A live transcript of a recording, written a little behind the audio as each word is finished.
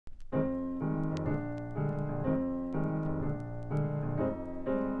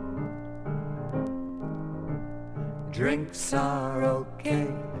drinks are okay.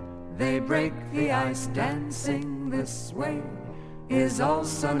 They break the ice. Dancing this way is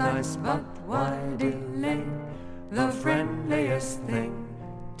also nice, but why delay? The friendliest thing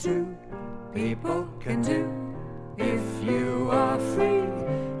two people can do. If you are free,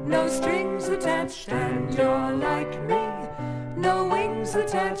 no strings attached, and you're like me, no wings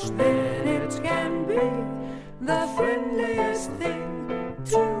attached, then it can be the friendliest thing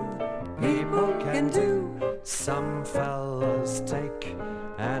two people can do. Some fellas take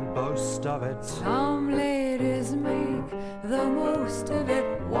and boast of it. Some ladies make the most of it.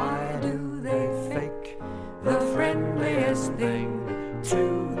 Why do they fake the friendliest thing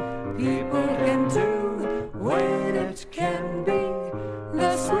two people can do, when it can be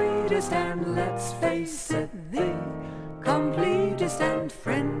the sweetest and, let's face it, the completest and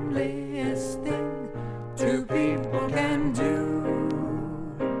friendliest thing two people can do.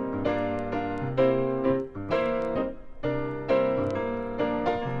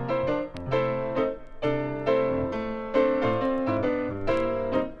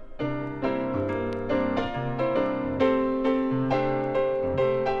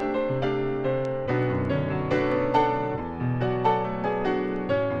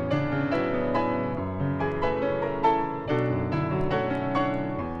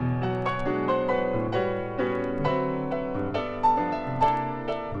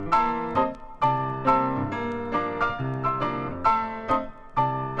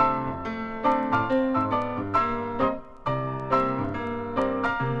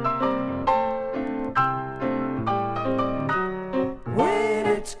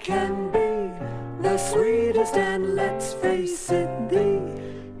 Can be the sweetest and, let's face it, the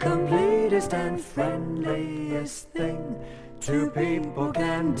completest and friendliest thing two people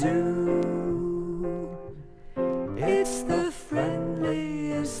can do. It's the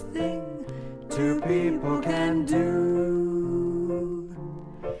friendliest thing two people can do.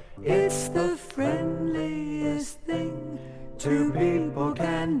 It's the friendliest thing two people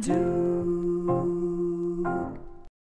can do.